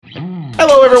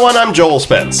Hello, everyone. I'm Joel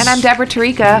Spence. And I'm Deborah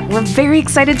Tarika. We're very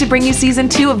excited to bring you season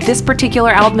 2 of this particular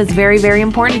album. Is very, very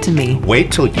important to me.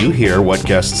 Wait till you hear what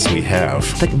guests we have.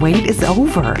 The wait is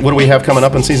over. What do we have coming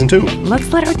up in season 2?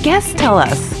 Let's let our guests tell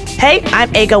us. Hey,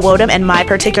 I'm Ego Wodum, and my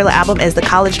particular album is The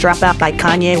College Dropout by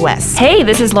Kanye West. Hey,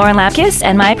 this is Lauren Lapkus,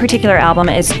 and my particular album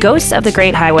is Ghosts of the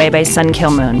Great Highway by Sun Kill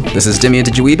Moon. This is Demi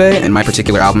Adejuibe, and my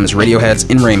particular album is Radiohead's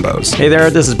In Rainbows. Hey there,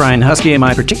 this is Brian Husky, and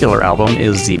my particular album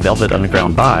is The Velvet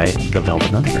Underground by The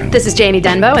Velvet Underground. This is Janie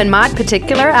Denbo, and my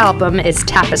particular album is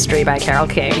Tapestry by Carole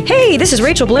King. Hey, this is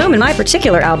Rachel Bloom, and my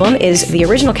particular album is the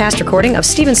original cast recording of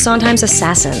Stephen Sondheim's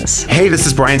Assassins. Hey, this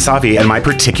is Brian Safi, and my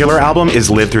particular album is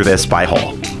Live Through This by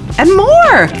Hole. And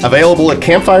more! Available at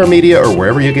Campfire Media or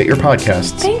wherever you get your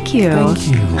podcasts. Thank you.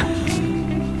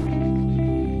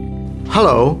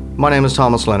 Hello, my name is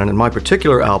Thomas Lennon, and my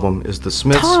particular album is The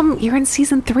Smiths. Tom, you're in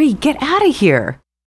season 3. Get out of here.